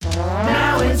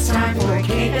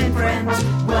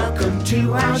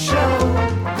to our show,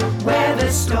 where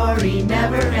the story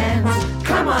never ends.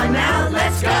 Come on now,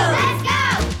 let's go! Let's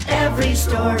go! Every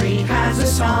story has a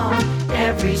song,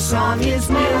 every song is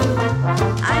new.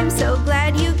 I'm so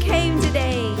glad you came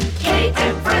today. Kate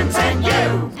and friends and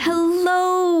you.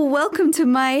 Hello, welcome to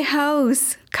my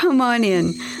house. Come on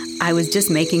in. I was just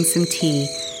making some tea.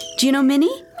 Do you know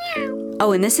Minnie?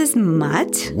 Oh, and this is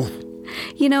Mutt.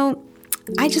 You know,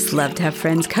 I just love to have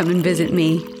friends come and visit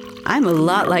me. I'm a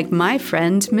lot like my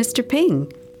friend, Mr.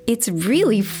 Ping. It's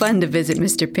really fun to visit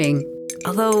Mr. Ping.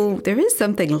 Although there is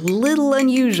something a little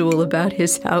unusual about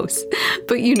his house.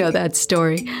 But you know that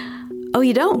story. Oh,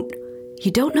 you don't? You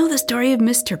don't know the story of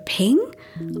Mr. Ping?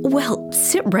 Well,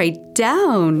 sit right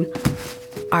down.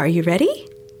 Are you ready?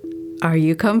 Are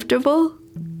you comfortable?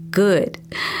 Good.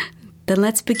 Then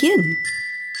let's begin.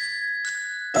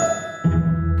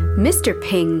 Mr.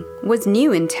 Ping was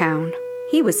new in town.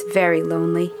 He was very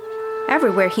lonely.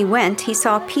 Everywhere he went, he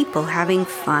saw people having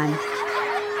fun.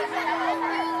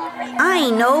 I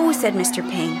know, said Mr.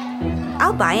 Ping.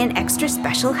 I'll buy an extra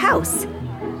special house.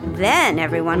 Then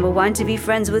everyone will want to be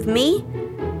friends with me.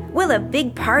 We'll have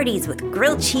big parties with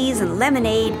grilled cheese and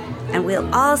lemonade, and we'll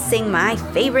all sing my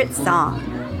favorite song,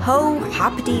 Ho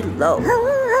Hoppity Lo. Ho,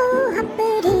 ho,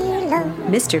 hoppity lo.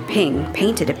 Mr. Ping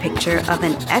painted a picture of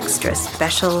an extra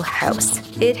special house.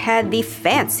 It had the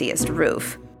fanciest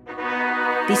roof,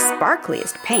 the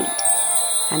sparkliest paint,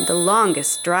 and the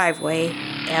longest driveway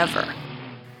ever.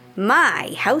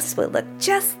 My house will look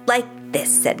just like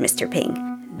this, said Mr. Ping.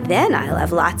 Then I'll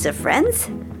have lots of friends.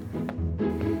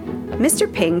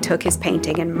 Mr. Ping took his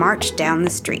painting and marched down the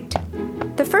street.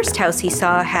 The first house he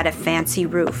saw had a fancy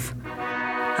roof.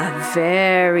 A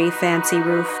very fancy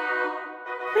roof.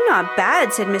 Not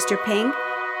bad, said Mr. Ping.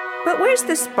 But where's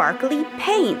the sparkly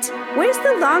paint? Where's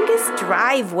the longest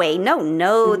driveway?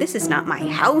 No, this is not my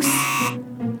house.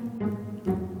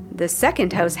 The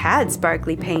second house had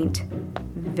sparkly paint.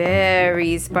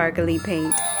 Very sparkly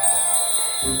paint.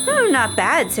 Oh, not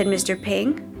bad, said Mr.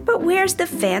 Ping. But where's the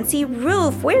fancy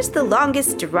roof? Where's the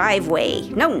longest driveway?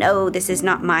 No, this is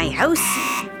not my house.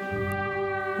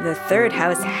 The third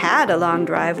house had a long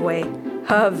driveway.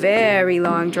 A very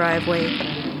long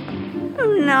driveway.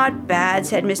 Not bad,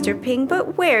 said Mr. Ping,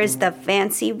 but where's the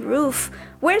fancy roof?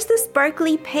 Where's the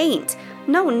sparkly paint?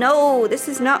 No, this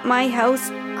is not my house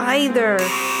either.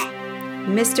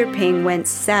 Mr. Ping went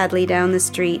sadly down the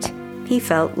street. He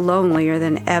felt lonelier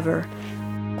than ever.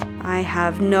 I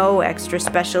have no extra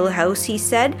special house, he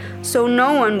said, so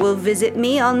no one will visit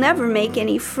me. I'll never make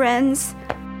any friends.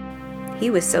 He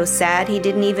was so sad he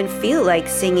didn't even feel like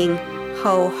singing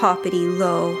Ho Hoppity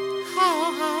Lo.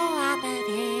 Ho, ho,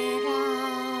 hoppity lo.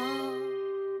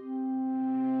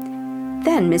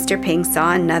 Then Mr. Ping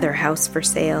saw another house for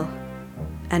sale.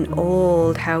 An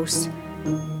old house.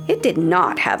 It did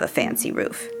not have a fancy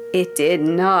roof. It did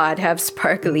not have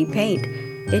sparkly paint.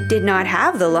 It did not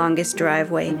have the longest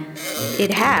driveway.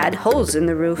 It had holes in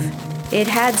the roof. It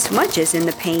had smudges in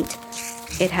the paint.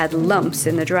 It had lumps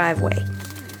in the driveway.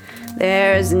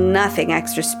 There's nothing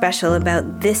extra special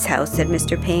about this house, said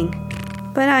Mr. Ping.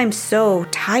 But I'm so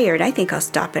tired, I think I'll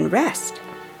stop and rest.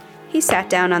 He sat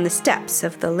down on the steps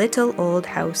of the little old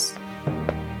house.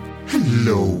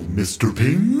 Hello, Mr.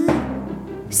 Ping.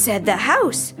 Said the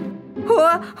house.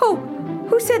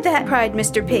 Who said that? Cried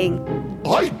Mr. Ping.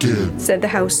 I did. Said the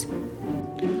house.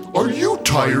 Are you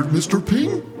tired, Mr.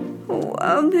 Ping?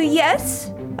 Yes,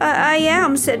 I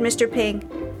am, said Mr. Ping.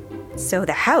 So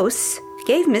the house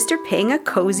gave Mr. Ping a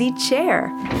cozy chair.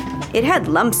 It had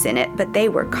lumps in it, but they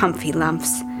were comfy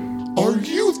lumps. Are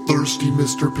you thirsty,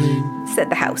 Mr. Ping? Said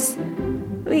the house.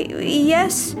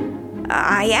 Yes,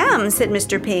 I am, said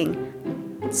Mr. Ping.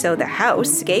 So the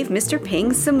house gave Mr.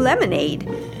 Ping some lemonade.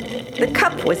 The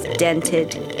cup was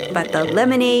dented, but the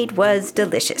lemonade was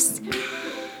delicious.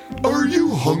 Are you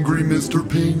hungry, Mr.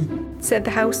 Ping? Said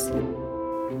the house.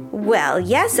 Well,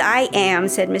 yes, I am,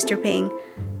 said Mr. Ping.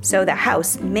 So the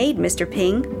house made Mr.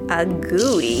 Ping a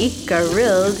gooey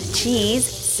grilled cheese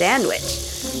sandwich.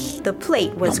 The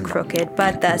plate was crooked,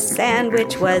 but the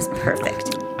sandwich was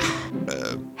perfect.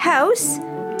 House,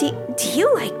 do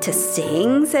you like to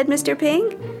sing? Said Mr.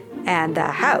 Ping. And the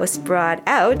house brought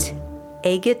out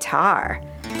a guitar.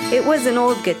 It was an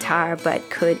old guitar, but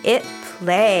could it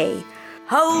play?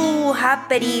 Ho,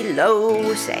 hoppity,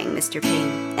 lo, sang Mr.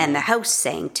 Ping. And the house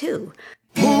sang too.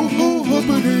 Ho, ho,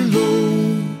 hoppity, lo.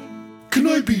 Can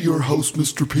I be your house,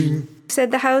 Mr. Ping? Said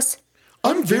the house.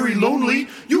 I'm very lonely.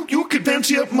 You could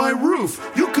fancy up my roof.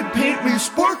 You could paint me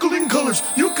sparkling colors.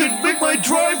 You could make my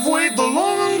driveway the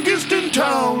longest in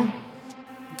town.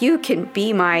 You can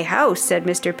be my house, said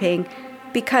Mr. Ping,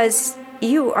 because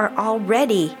You are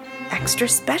already extra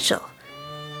special.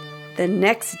 The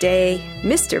next day,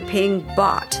 Mr. Ping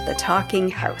bought the talking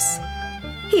house.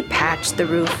 He patched the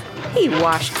roof, he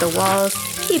washed the walls,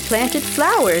 he planted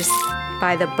flowers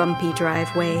by the bumpy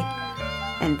driveway.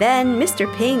 And then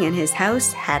Mr. Ping and his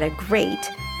house had a great,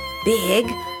 big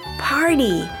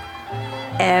party.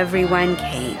 Everyone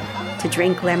came to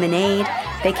drink lemonade.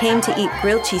 They came to eat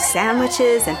grilled cheese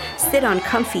sandwiches and sit on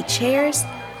comfy chairs.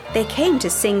 They came to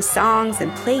sing songs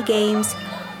and play games.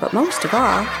 But most of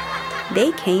all,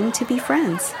 they came to be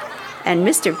friends. And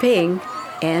Mr. Ping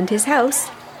and his house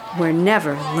were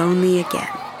never lonely again.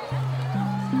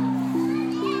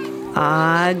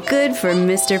 Ah, good for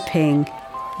Mr. Ping.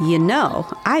 You know,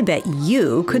 I bet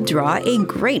you could draw a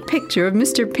great picture of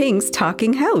Mr. Ping's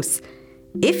talking house.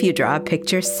 If you draw a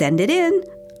picture, send it in.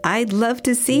 I'd love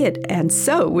to see it, and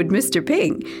so would Mr.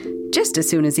 Ping, just as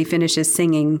soon as he finishes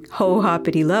singing Ho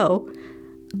Hoppity Lo.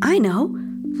 I know.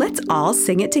 Let's all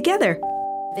sing it together.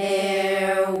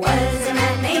 There was a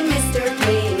man named Mr.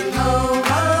 Ping, ho,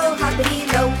 ho, hoppity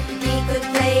lo. He could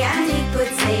play and he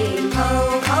could sing,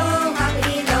 ho, ho,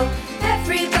 hoppity lo.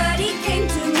 Everybody came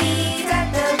to meet at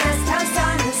the best house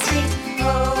on the street,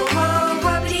 ho, ho,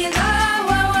 hoppity lo,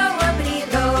 ho, ho, hoppity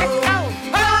lo.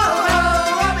 Ho, ho,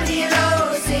 hoppity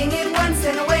lo. Sing it once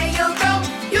and away you'll go.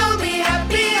 You'll be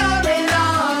happy all day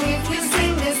long if you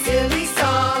sing this silly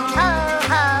song. Ho,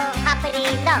 ho,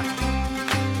 hoppity lo.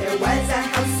 There was a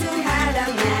house who had a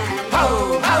man,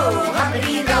 ho, ho,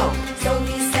 hoppity lo. So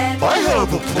he said, I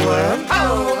have a plan.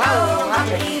 ho, ho,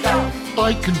 hoppity lo.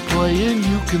 I can play and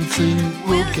you can sing.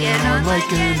 We'll get on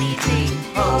like anything.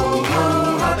 Ho,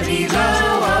 ho, hoppity lo,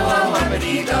 ho, ho,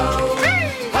 hoppity lo.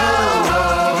 Ho, ho,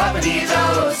 hoppity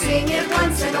lo. Sing it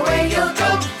once and away you'll go.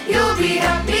 You'll be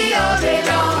happy all day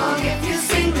long if you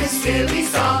sing this silly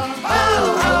song.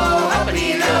 Ho, ho,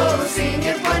 hoppity lo. Sing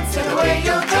it once and away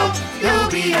you'll go.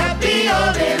 You'll be happy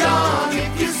all day long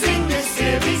if you sing this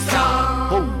silly song.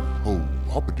 Ho, ho,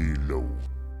 hoppity lo.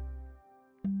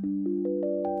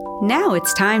 Now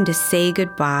it's time to say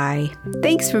goodbye.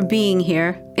 Thanks for being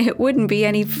here. It wouldn't be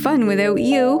any fun without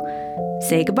you.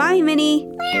 Say goodbye, Minnie.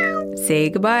 Say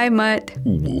goodbye, Mutt.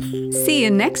 See you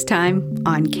next time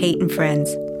on Kate and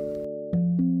Friends.